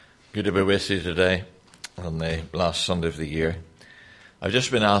Good to be with you today on the last Sunday of the year. I've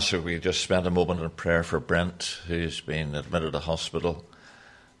just been asked if we could just spend a moment in prayer for Brent, who's been admitted to hospital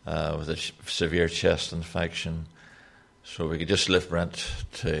with a severe chest infection. So we could just lift Brent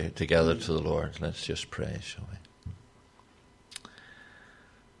together to the Lord. Let's just pray, shall we?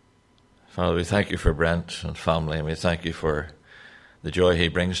 Father, we thank you for Brent and family, and we thank you for the joy he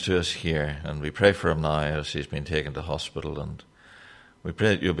brings to us here. And we pray for him now as he's been taken to hospital, and we pray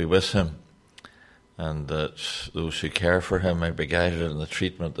that you'll be with him and that those who care for him may be guided in the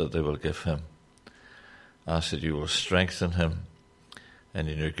treatment that they will give him. Ask that you will strengthen him and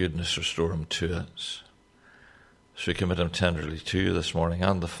in your goodness restore him to us. So we commit him tenderly to you this morning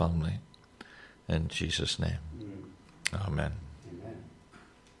and the family. In Jesus' name. Amen.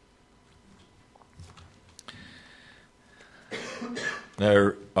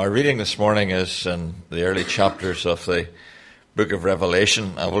 Now, our reading this morning is in the early chapters of the book of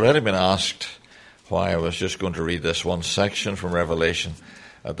Revelation. I've already been asked why I was just going to read this one section from Revelation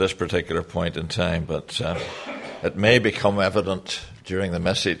at this particular point in time, but it may become evident during the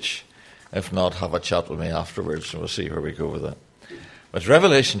message. If not, have a chat with me afterwards and we'll see where we go with it. But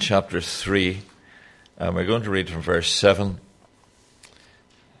Revelation chapter 3, and we're going to read from verse 7.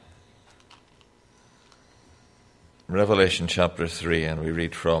 Revelation chapter 3, and we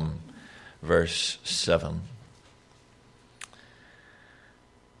read from verse 7.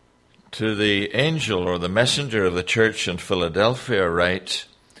 To the angel or the messenger of the church in Philadelphia write,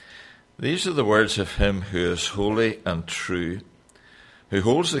 these are the words of him who is holy and true, who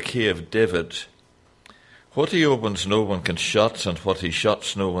holds the key of David. What he opens no one can shut, and what he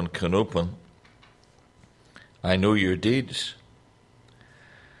shuts no one can open. I know your deeds.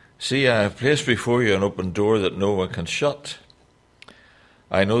 See, I have placed before you an open door that no one can shut.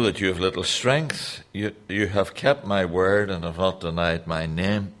 I know that you have little strength. You have kept my word and have not denied my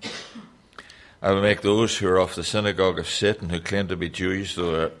name. I will make those who are of the synagogue of Satan, who claim to be Jews,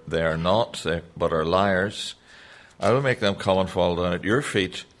 though they are not, but are liars. I will make them come and fall down at your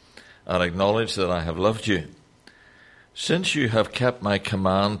feet and acknowledge that I have loved you. Since you have kept my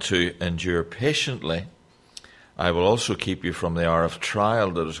command to endure patiently, I will also keep you from the hour of trial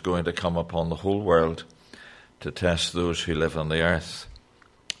that is going to come upon the whole world to test those who live on the earth.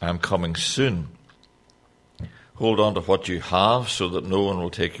 I am coming soon. Hold on to what you have so that no one will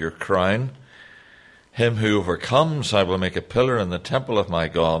take your crown. Him who overcomes I will make a pillar in the temple of my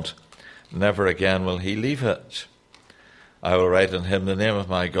God. Never again will he leave it. I will write in him the name of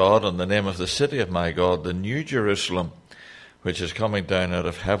my God and the name of the city of my God, the new Jerusalem, which is coming down out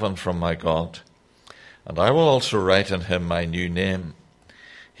of heaven from my God. And I will also write in him my new name.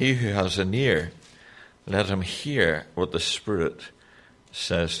 He who has an ear, let him hear what the Spirit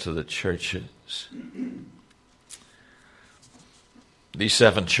says to the churches. These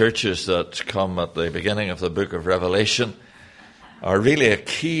 7 churches that come at the beginning of the book of Revelation are really a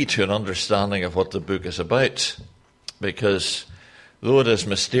key to an understanding of what the book is about, because though it is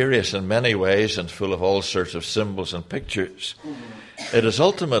mysterious in many ways and full of all sorts of symbols and pictures, it is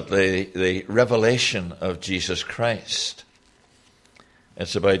ultimately the revelation of Jesus Christ.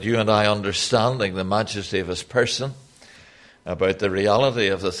 It's about you and I understanding the majesty of his person, about the reality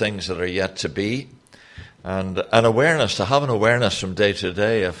of the things that are yet to be, and an awareness, to have an awareness from day to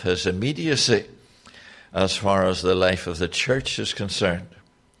day of his immediacy as far as the life of the church is concerned.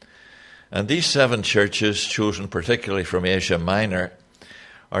 And these 7 churches, chosen particularly from Asia Minor,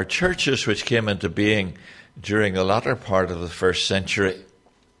 are churches which came into being during the latter part of the 1st century.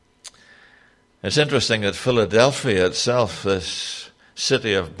 It's interesting that Philadelphia itself, this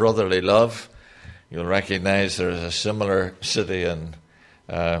city of brotherly love, you'll recognize there is a similar city in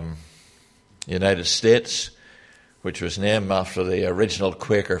United States, which was named after the original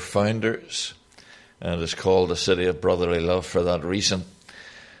Quaker founders, and is called the city of brotherly love for that reason.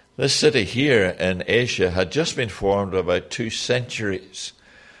 This city here in Asia had just been formed about 2 centuries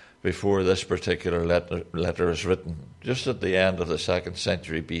before this particular letter is written, just at the end of the 2nd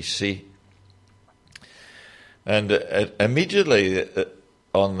century BC. And immediately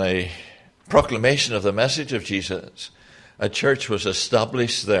on the proclamation of the message of Jesus, a church was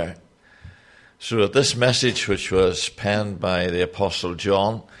established there. So that this message, which was penned by the Apostle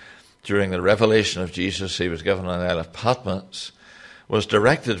John during the revelation of Jesus he was given on the Isle of Patmos, was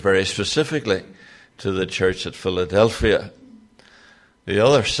directed very specifically to the church at Philadelphia. The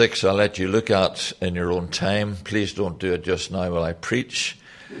other 6 I'll let you look at in your own time. Please don't do it just now while I preach.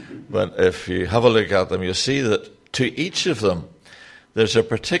 But if you have a look at them, you'll see that to each of them, there's a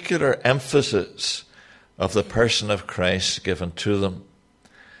particular emphasis of the person of Christ given to them.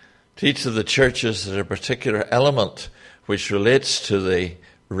 To each of the churches, there's a particular element which relates to the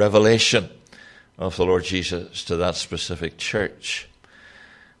revelation of the Lord Jesus to that specific church.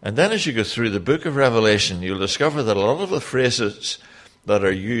 And then as you go through the book of Revelation, you'll discover that a lot of the phrases that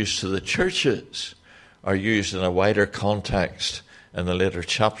are used to the churches are used in a wider context in the later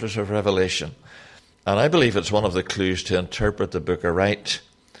chapters of Revelation. And I believe it's one of the clues to interpret the book aright,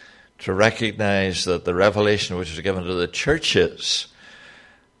 to recognize that the revelation which is given to the churches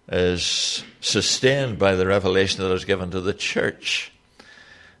is sustained by the revelation that is given to the church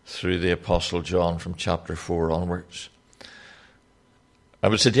through the Apostle John from chapter 4 onwards. I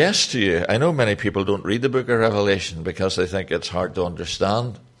would suggest to you, I know many people don't read the book of Revelation because they think it's hard to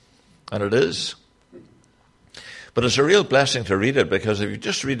understand, and it is. But it's a real blessing to read it, because if you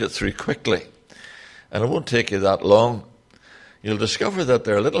just read it through quickly, and it won't take you that long, you'll discover that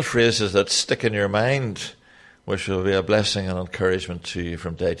there are little phrases that stick in your mind, which will be a blessing and encouragement to you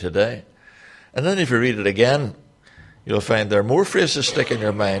from day to day. And then if you read it again, you'll find there are more phrases stick in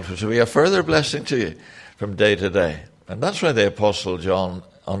your mind, which will be a further blessing to you from day to day. And that's why the Apostle John,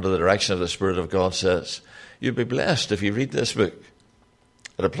 under the direction of the Spirit of God, says, you'll be blessed if you read this book.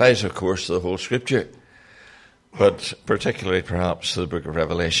 It applies, of course, to the whole Scripture, but particularly perhaps to the book of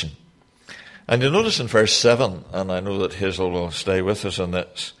Revelation. And you'll notice in verse 7, and I know that Hazel will stay with us on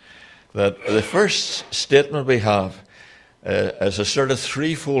this, that the first statement we have is a sort of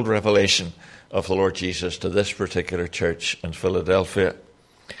threefold revelation of the Lord Jesus to this particular church in Philadelphia.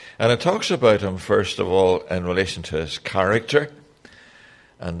 And it talks about him, first of all, in relation to his character,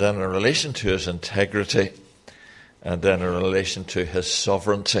 and then in relation to his integrity, and then in relation to his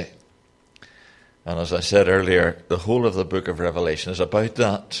sovereignty. And as I said earlier, the whole of the book of Revelation is about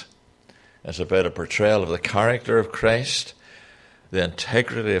that. It's about a portrayal of the character of Christ, the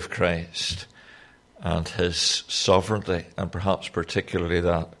integrity of Christ, and his sovereignty, and perhaps particularly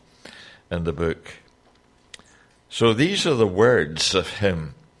that in the book. So these are the words of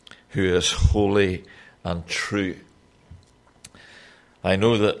him who is holy and true. I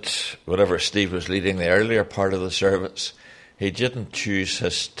know that whatever Steve was leading the earlier part of the service, he didn't choose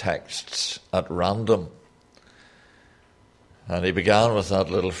his texts at random. And he began with that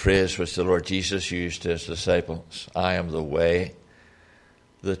little phrase which the Lord Jesus used to his disciples, I am the way,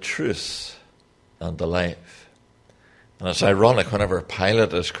 the truth, and the life. And it's ironic whenever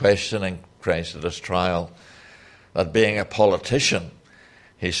Pilate is questioning Christ at his trial, that being a politician,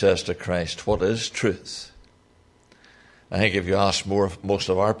 he says to Christ, what is truth? I think if you ask most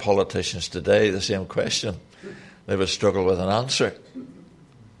of our politicians today the same question, they would struggle with an answer.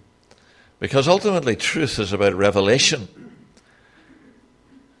 Because ultimately truth is about revelation.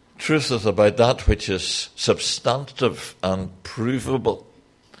 Truth is about that which is substantive and provable.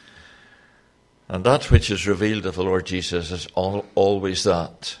 And that which is revealed of the Lord Jesus is always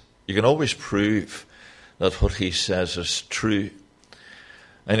that. You can always prove that what he says is true.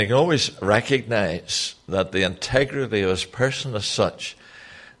 And you can always recognize that the integrity of his person is such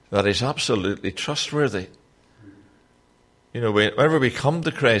that he's absolutely trustworthy. You know, whenever we come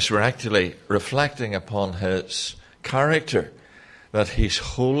to Christ, we're actually reflecting upon his character, that he's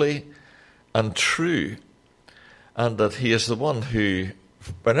holy and true, and that he is the one who,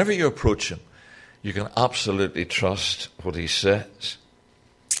 whenever you approach him, you can absolutely trust what he says.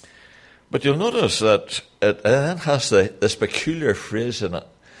 But you'll notice that it then has this peculiar phrase in it,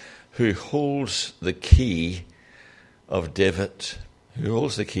 who holds the key of David. Who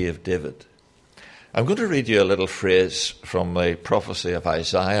holds the key of David. I'm going to read you a little phrase from the prophecy of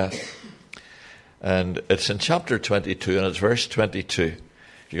Isaiah. And it's in chapter 22, and it's verse 22.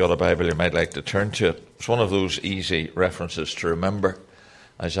 If you've got a Bible, you might like to turn to it. It's one of those easy references to remember.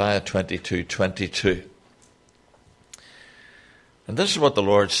 Isaiah 22:22. And this is what the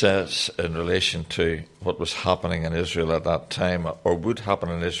Lord says in relation to what was happening in Israel at that time, or would happen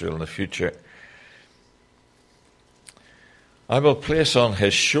in Israel in the future. I will place on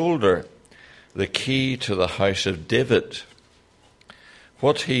his shoulder the key to the house of David.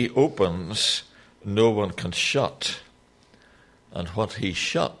 What he opens, no one can shut, and what he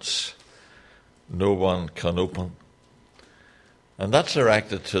shuts, no one can open. And that's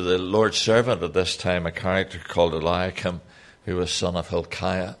directed to the Lord's servant at this time, a character called Eliakim, who was son of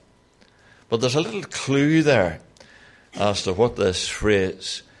Hilkiah. But there's a little clue there as to what this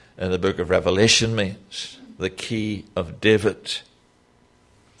phrase in the book of Revelation means, the key of David.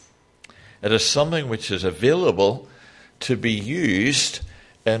 It is something which is available to be used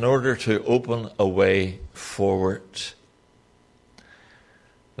in order to open a way forward.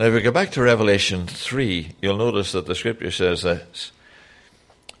 Now, if we go back to Revelation 3, you'll notice that the scripture says this: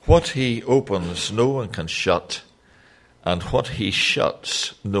 what he opens, no one can shut, and what he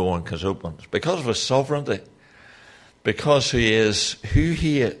shuts, no one can open. Because of his sovereignty, because he is who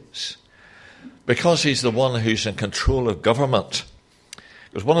he is, because he's the one who's in control of government.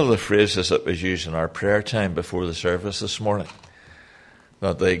 It was one of the phrases that was used in our prayer time before the service this morning,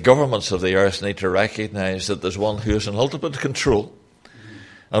 that the governments of the earth need to recognize that there's one who is in ultimate control,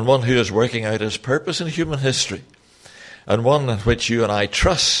 and one who is working out his purpose in human history, and one in which you and I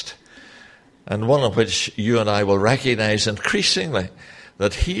trust, and one in which you and I will recognize increasingly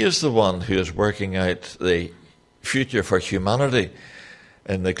that he is the one who is working out the future for humanity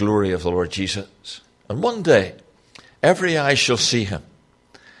in the glory of the Lord Jesus. And one day, every eye shall see him.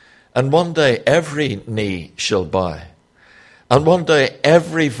 And one day, every knee shall bow. And one day,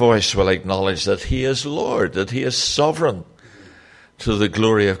 every voice will acknowledge that he is Lord, that he is sovereign, to the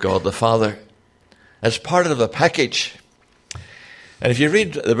glory of God the Father. It's part of the package. And if you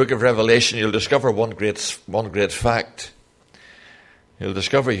read the book of Revelation, you'll discover one great fact. You'll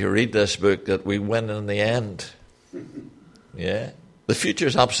discover, you read this book, that we win in the end. Yeah. The future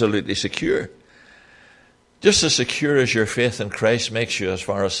is absolutely secure. Just as secure as your faith in Christ makes you as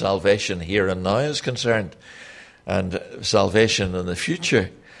far as salvation here and now is concerned, and salvation in the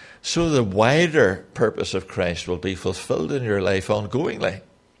future, so the wider purpose of Christ will be fulfilled in your life ongoingly.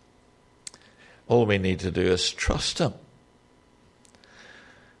 All we need to do is trust him.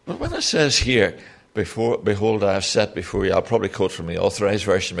 But when it says here, behold, I have set before you, I'll probably quote from the Authorized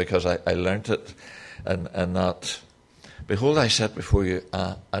Version because I learnt it, and that, behold, I set before you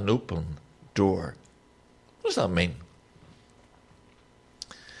an open door. What does that mean?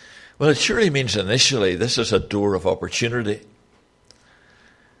 Well, it surely means initially this is a door of opportunity.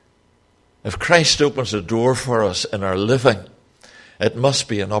 If Christ opens a door for us in our living, it must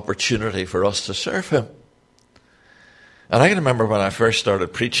be an opportunity for us to serve him. And I can remember when I first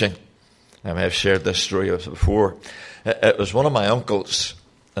started preaching, I may have shared this story before, it was one of my uncles,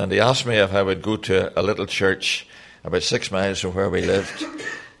 and he asked me if I would go to a little church about 6 miles from where we lived,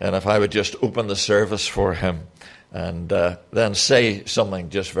 and if I would just open the service for him and then say something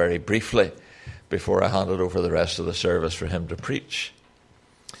just very briefly before I handed over the rest of the service for him to preach.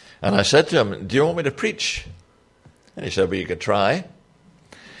 And I said to him, do you want me to preach? And he said, well, you could try.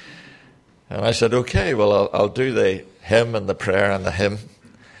 And I said, okay, well, I'll do the hymn and the prayer and the hymn,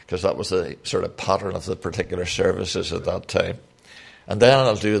 because that was the sort of pattern of the particular services at that time. And then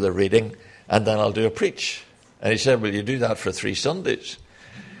I'll do the reading, and then I'll do a preach. And he said, will you do that for 3 Sundays?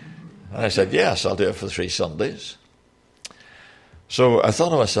 And I said, yes, I'll do it for 3 Sundays. So I thought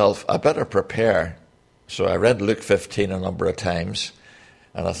to myself, I better prepare. So I read Luke 15 a number of times,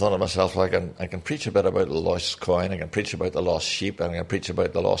 and I thought to myself, I can preach a bit about the lost coin, I can preach about the lost sheep, and I can preach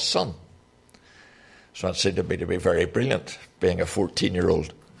about the lost son. So that seemed to me to be very brilliant, being a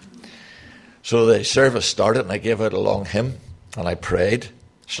 14-year-old. So the service started, and I gave out a long hymn, and I prayed,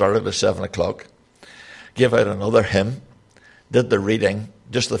 started at 7 o'clock, gave out another hymn, did the reading,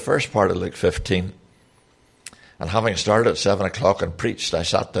 just the first part of Luke 15. And having started at 7 o'clock and preached, I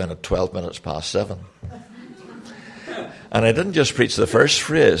sat down at 12 minutes past 7. And I didn't just preach the first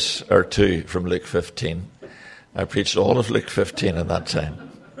phrase or two from Luke 15. I preached all of Luke 15 in that time.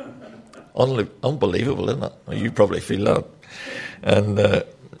 Unbelievable, isn't it? You probably feel that. And,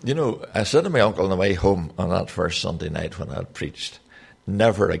 I said to my uncle on the way home on that first Sunday night when I had preached,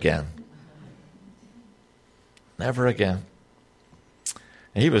 never again. Never again.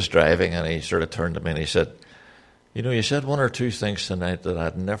 And he was driving, and he sort of turned to me and he said, you said 1 or 2 things tonight that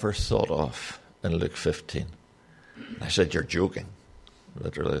I'd never thought of in Luke 15. I said, you're joking.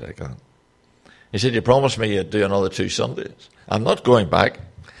 Literally like that. He said, you promised me you'd do another 2 Sundays. I'm not going back.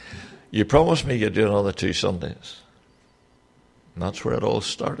 You promised me you'd do another 2 Sundays. And that's where it all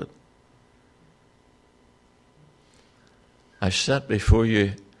started. I set before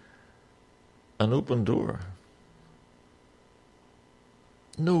you an open door.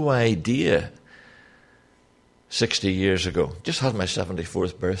 No idea 60 years ago. Just had my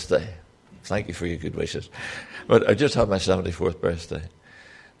 74th birthday. Thank you for your good wishes. But I just had my 74th birthday.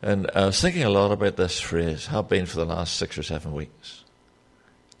 And I was thinking a lot about this phrase, have been for the last 6 or 7 weeks.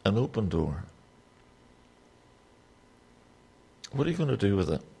 An open door. What are you going to do with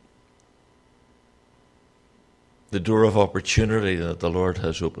it? The door of opportunity that the Lord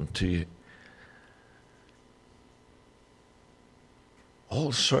has opened to you.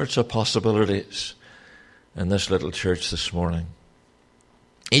 All sorts of possibilities in this little church this morning.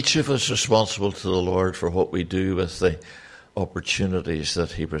 Each of us responsible to the Lord for what we do with the opportunities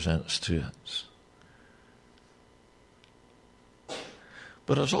that he presents to us.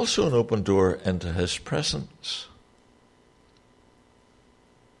 But it's also an open door into his presence.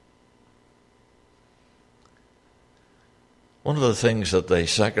 One of the things that the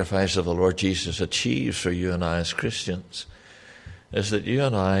sacrifice of the Lord Jesus achieves for you and I as Christians is that you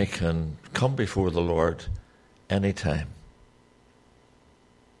and I can come before the Lord anytime.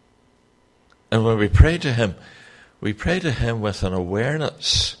 And when we pray to him with an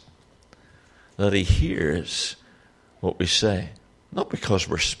awareness that he hears what we say. Not because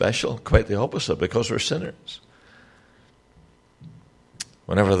we're special, quite the opposite, because we're sinners.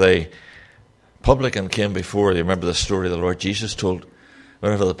 Whenever the publican came before, you remember the story the Lord Jesus told?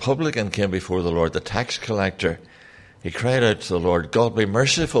 Whenever the publican came before the Lord, the tax collector, he cried out to the Lord, God, be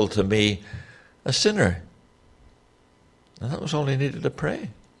merciful to me, a sinner. And that was all he needed to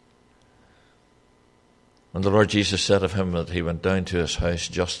pray. And the Lord Jesus said of him that he went down to his house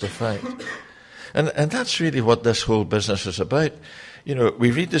justified. And that's really what this whole business is about. You know,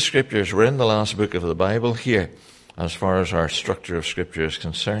 we read the Scriptures. We're in the last book of the Bible here, as far as our structure of Scripture is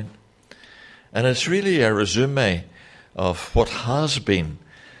concerned. And it's really a resume of what has been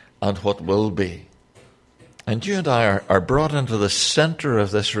and what will be. And you and I are brought into the center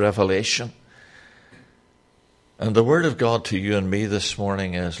of this revelation. And the word of God to you and me this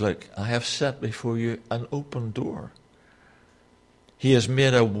morning is, look, I have set before you an open door. He has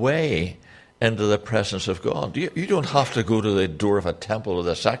made a way into the presence of God. You don't have to go to the door of a temple with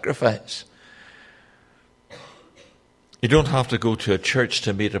a sacrifice. You don't have to go to a church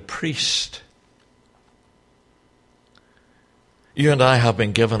to meet a priest. You and I have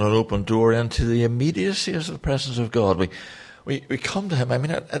been given an open door into the immediacy of the presence of God. We come to him. I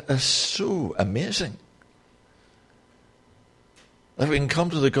mean, it is so amazing that we can come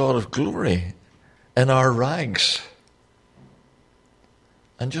to the God of glory in our rags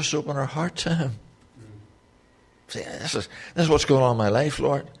and just open our heart to him. See, this is what's going on in my life,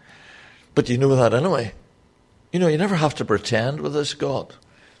 Lord. But you know that anyway. You know, you never have to pretend with this God,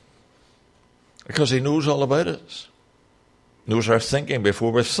 because he knows all about us. Knows our thinking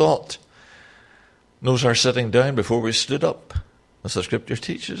before we've thought. Knows our sitting down before we stood up, as the Scripture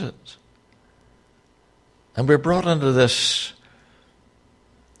teaches us. And we're brought into this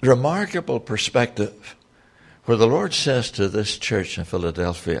remarkable perspective where the Lord says to this church in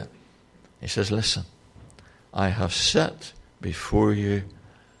Philadelphia, he says, listen, I have set before you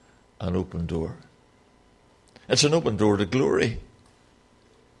an open door. It's an open door to glory,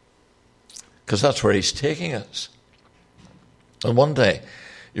 because that's where he's taking us. And one day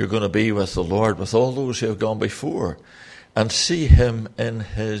you're going to be with the Lord, with all those who have gone before, and see him in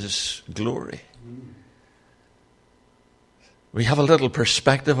his glory. We have a little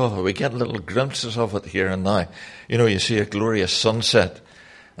perspective of it. We get little glimpses of it here and now. You know, you see a glorious sunset,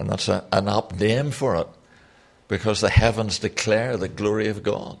 and that's an apt name for it, because the heavens declare the glory of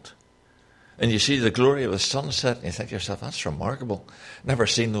God. And you see the glory of the sunset, and you think to yourself, that's remarkable. Never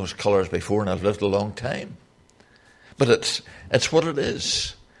seen those colours before, and I've lived a long time. But it's what it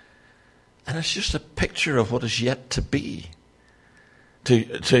is. And it's just a picture of what is yet to be.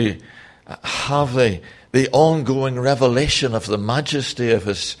 To have the ongoing revelation of the majesty of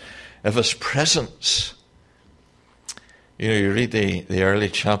his presence. You know, you read the early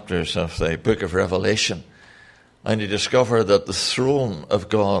chapters of the book of Revelation, and you discover that the throne of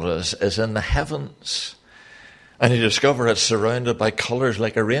God is in the heavens. And you discover it's surrounded by colours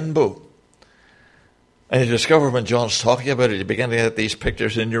like a rainbow. And you discover when John's talking about it, you begin to get these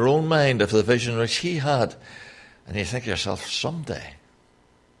pictures in your own mind of the vision which he had. And you think to yourself, someday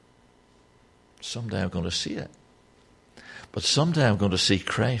I'm going to see it. But someday I'm going to see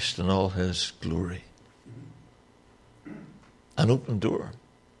Christ in all his glory. An open door.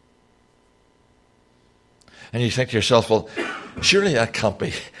 And you think to yourself, well, surely that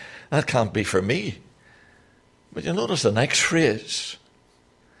can't be for me. But you notice the next phrase.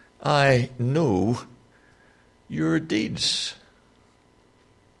 I know your deeds.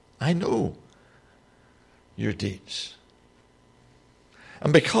 I know your deeds.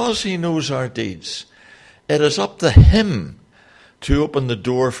 And because he knows our deeds, it is up to him to open the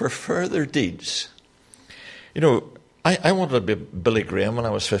door for further deeds. You know, I wanted to be Billy Graham when I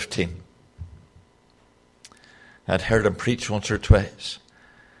was 15. I'd heard him preach once or twice.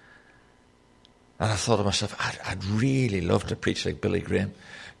 And I thought to myself, I'd really love to preach like Billy Graham.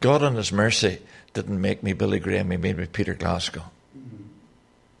 God in his mercy didn't make me Billy Graham, he made me Peter Glasgow.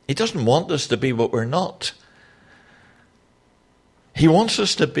 He doesn't want us to be what we're not. He wants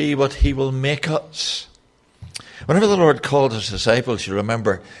us to be what he will make us. Whenever the Lord called his disciples, you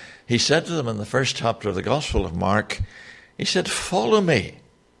remember, he said to them in the first chapter of the Gospel of Mark, he said, follow me,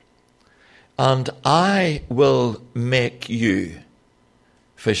 and I will make you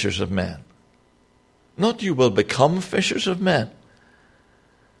fishers of men. Not you will become fishers of men,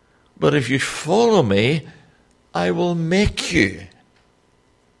 but if you follow me, I will make you.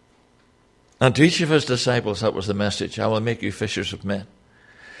 And to each of his disciples, that was the message. I will make you fishers of men.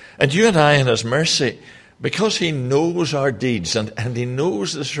 And you and I, in his mercy, because he knows our deeds and he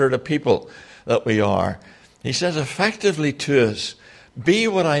knows the sort of people that we are, he says effectively to us, be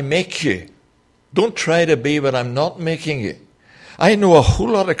what I make you. Don't try to be what I'm not making you. I know a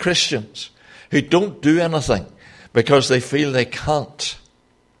whole lot of Christians who don't do anything because they feel they can't.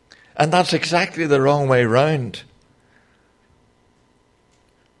 And that's exactly the wrong way round.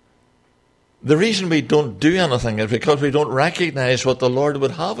 The reason we don't do anything is because we don't recognize what the Lord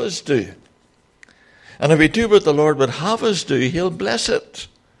would have us do. And if we do what the Lord would have us do, he'll bless it.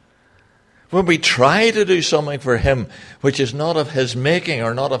 When we try to do something for him which is not of his making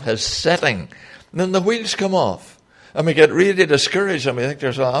or not of his setting, then the wheels come off. And we get really discouraged and we think to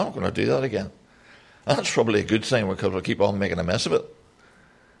ourselves, I'm not going to do that again. That's probably a good thing because we'll keep on making a mess of it.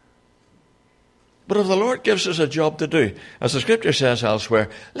 But if the Lord gives us a job to do, as the scripture says elsewhere,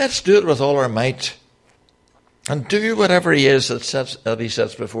 let's do it with all our might. And do whatever he is that he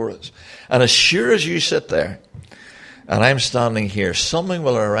sets before us. And as sure as you sit there, and I'm standing here, something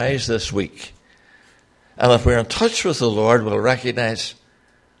will arise this week. And if we're in touch with the Lord, we'll recognize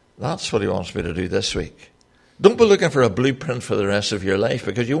that's what he wants me to do this week. Don't be looking for a blueprint for the rest of your life,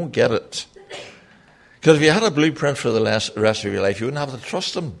 because you won't get it. Because if you had a blueprint for the rest of your life, you wouldn't have to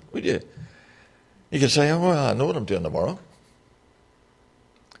trust him, would you? You could say, oh, well, I know what I'm doing tomorrow.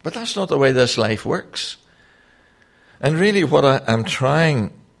 But that's not the way this life works. And really what I'm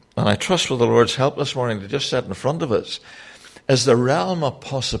trying, and I trust with the Lord's help this morning to just set in front of us, is the realm of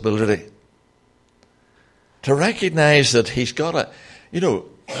possibility. To recognize that he's got a,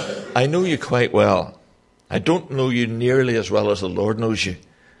 I know you quite well. I don't know you nearly as well as the Lord knows you.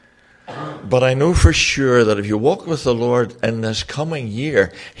 But I know for sure that if you walk with the Lord in this coming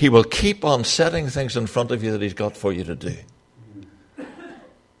year, he will keep on setting things in front of you that he's got for you to do.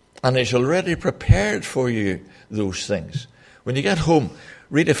 And he's already prepared for you those things. When you get home,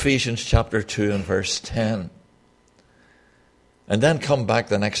 read Ephesians chapter 2 and verse 10. And then come back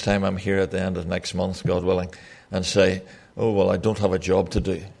the next time I'm here at the end of next month, God willing, and say, oh, well, I don't have a job to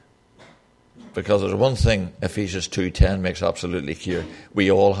do. Because there's one thing Ephesians 2:10 makes absolutely clear.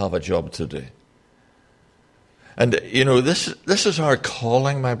 We all have a job to do. And, this is our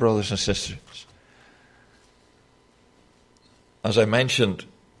calling, my brothers and sisters. As I mentioned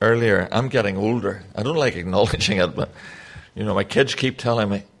earlier, I'm getting older. I don't like acknowledging it, but, my kids keep telling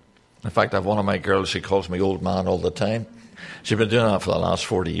me. In fact, I have one of my girls, she calls me old man all the time. She's been doing that for the last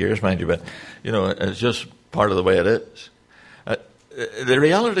 40 years, mind you, but, it's just part of the way it is. The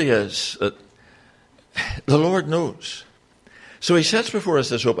reality is that the Lord knows. So he sets before us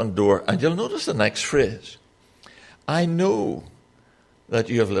this open door, and you'll notice the next phrase. I know that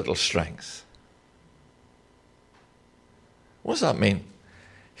you have little strength. What does that mean?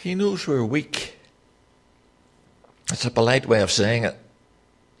 He knows we're weak. It's a polite way of saying it.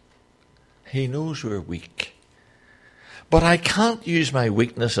 He knows we're weak. But I can't use my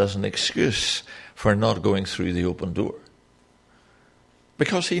weakness as an excuse for not going through the open door.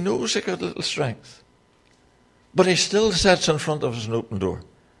 Because he knows I got little strength. But he still sets in front of us an open door.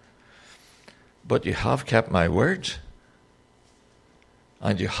 But you have kept my word,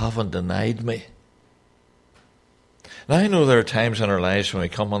 and you haven't denied me. Now I know there are times in our lives when we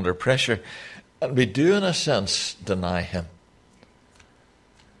come under pressure, and we do in a sense deny him.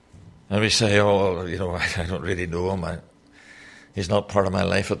 And we say, oh, I don't really know him. He's not part of my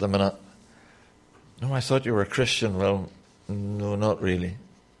life at the minute. No, I thought you were a Christian. Well, no, not really.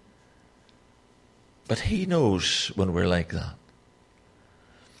 But he knows when we're like that.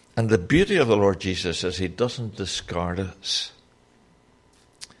 And the beauty of the Lord Jesus is he doesn't discard us.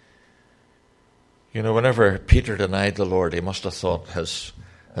 Whenever Peter denied the Lord, he must have thought his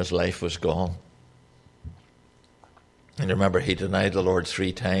life was gone. And remember, he denied the Lord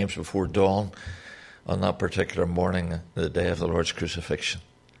 3 times before dawn on that particular morning, the day of the Lord's crucifixion.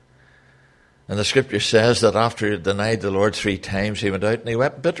 And the scripture says that after he denied the Lord 3 times, he went out and he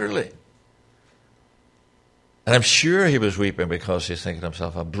wept bitterly. And I'm sure he was weeping because he's thinking to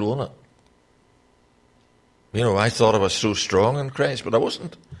himself, I've blown it. I thought I was so strong in Christ, but I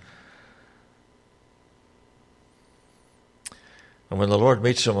wasn't. And when the Lord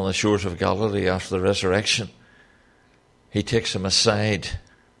meets him on the shores of Galilee after the resurrection, he takes him aside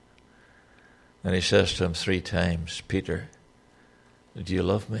and he says to him 3 times, Peter, do you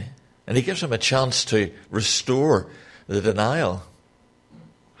love me? And he gives him a chance to restore the denial,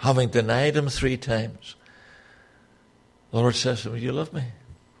 having denied him 3 times. The Lord says to him, do you love me?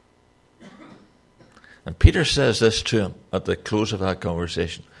 And Peter says this to him at the close of that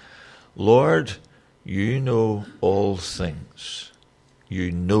conversation. Lord, you know all things.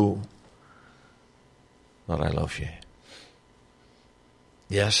 You know that I love you.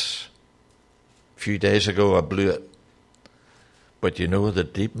 Yes, a few days ago I blew it. But you know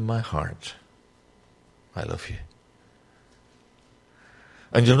that deep in my heart, I love you.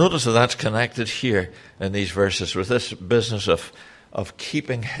 And you'll notice that that's connected here in these verses with this business of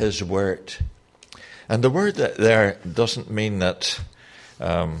keeping his word. And the word that there doesn't mean that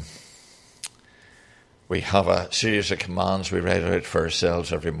we have a series of commands we write out for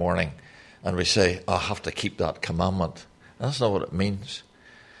ourselves every morning and we say, I have to keep that commandment. That's not what it means.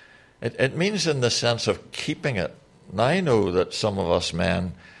 It means in the sense of keeping it. Now, I know that some of us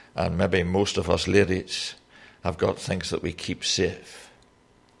men, and maybe most of us ladies, have got things that we keep safe.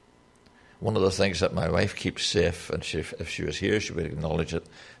 One of the things that my wife keeps safe, and if she was here, she would acknowledge it,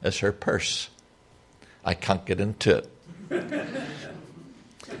 is her purse. I can't get into it.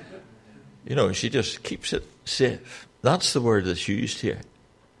 You know, she just keeps it safe. That's the word that's used here.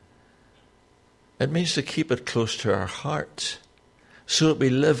 It means to keep it close to our hearts, so that we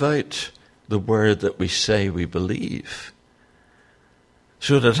live out the word that we say we believe.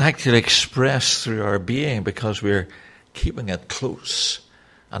 So that it's actually expressed through our being because we're keeping it close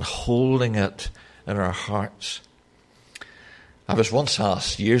and holding it in our hearts. I was once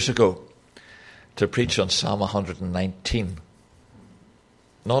asked years ago to preach on Psalm 119.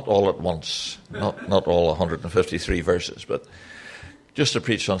 Not all at once, not all 153 verses, but just to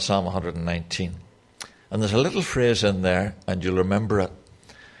preach on Psalm 119. And there's a little phrase in there, and you'll remember it.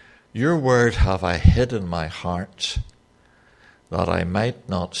 Your word have I hid in my heart, that I might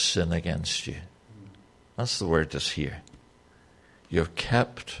not sin against you. That's the word that's here. You have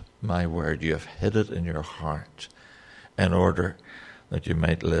kept my word. You have hid it in your heart in order that you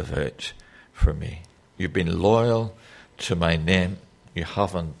might live out for me. You've been loyal to my name. You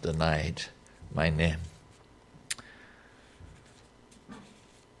haven't denied my name.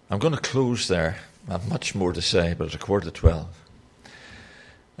 I'm going to close there. I have much more to say, but it's 11:45.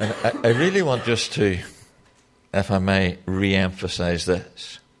 And I really want just to, if I may, re-emphasize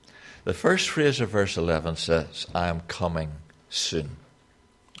this. The first phrase of verse 11 says, I am coming soon.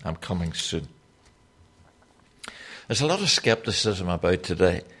 I'm coming soon. There's a lot of skepticism about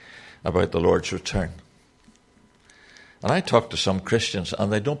today, about the Lord's return. And I talk to some Christians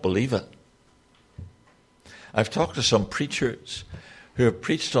and they don't believe it. I've talked to some preachers who have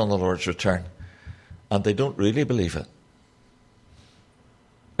preached on the Lord's return and they don't really believe it.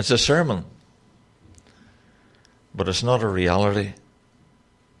 It's a sermon, but it's not a reality.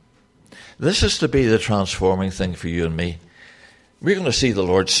 This is to be the transforming thing for you and me. We're going to see the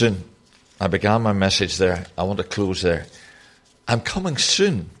Lord soon. I began my message there. I want to close there. I'm coming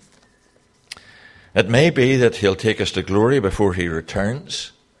soon. It may be that he'll take us to glory before he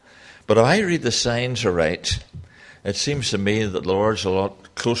returns. But if I read the signs aright, it seems to me that the Lord's a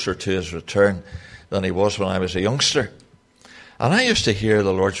lot closer to his return than he was when I was a youngster. And I used to hear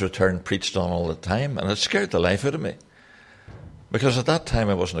the Lord's return preached on all the time, and it scared the life out of me. Because at that time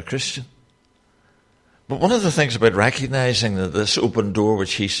I wasn't a Christian. But one of the things about recognizing that this open door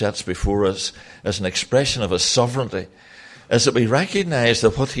which he sets before us is an expression of his sovereignty is that we recognize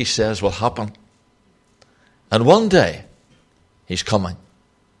that what he says will happen. And one day, he's coming.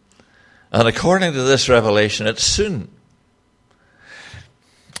 And according to this revelation, it's soon.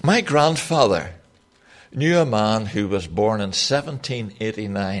 My grandfather knew a man who was born in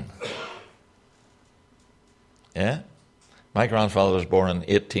 1789. Yeah? My grandfather was born in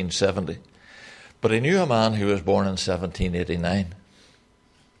 1870. But he knew a man who was born in 1789.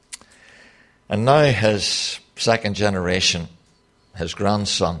 And now his second generation, his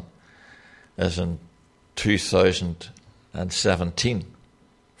grandson, is in 2017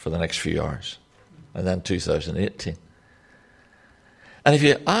 for the next few hours. And then 2018. And if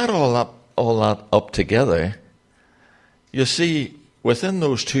you add all that up together, you see within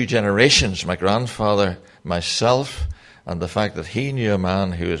those two generations, my grandfather, myself, and the fact that he knew a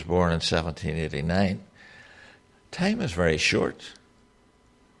man who was born in 1789, time is very short.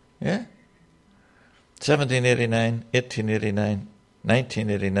 Yeah? 1789, 1889,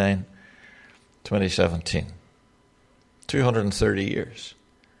 1989, 2017. 230 years.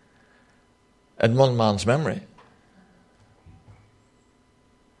 In one man's memory.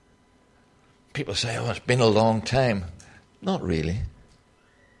 People say, oh, it's been a long time. Not really.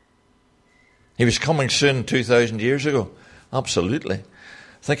 He was coming soon 2,000 years ago. Absolutely.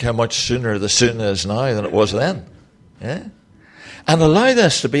 Think how much sooner the soon is now than it was then. Yeah? And allow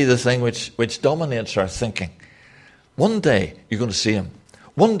this to be the thing which dominates our thinking. One day you're going to see him.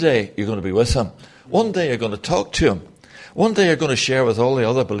 One day you're going to be with him. One day you're going to talk to him. One day you're going to share with all the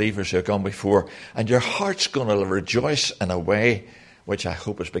other believers who have gone before, and your heart's going to rejoice in a way which I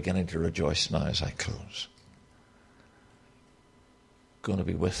hope is beginning to rejoice now as I close. Going to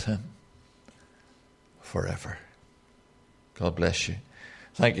be with him forever. God bless you.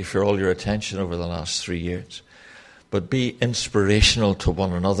 Thank you for all your attention over the last 3 years. But be inspirational to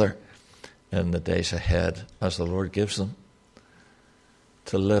one another in the days ahead as the Lord gives them,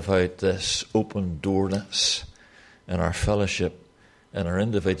 to live out this open doorness in our fellowship, in our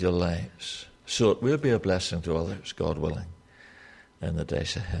individual lives, so it will be a blessing to others, God willing, in the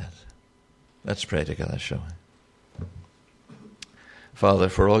days ahead. Let's pray together, shall we? Father,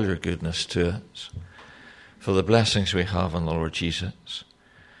 for all your goodness to us, for the blessings we have in the Lord Jesus,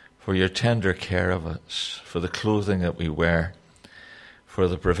 for your tender care of us, for the clothing that we wear, for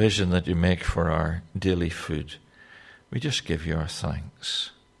the provision that you make for our daily food, we just give you our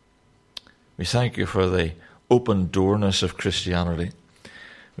thanks. We thank you for the open doorness of Christianity.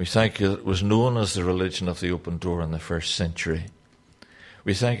 We thank you that it was known as the religion of the open door in the first century.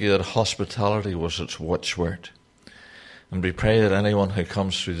 We thank you that hospitality was its watchword. And we pray that anyone who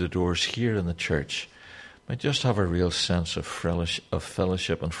comes through the doors here in the church might just have a real sense of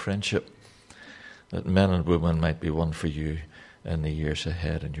fellowship and friendship, that men and women might be one for you in the years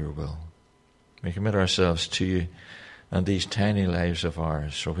ahead in your will. We commit ourselves to you and these tiny lives of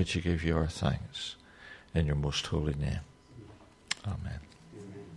ours, for which you give you our thanks, in your most holy name. Amen.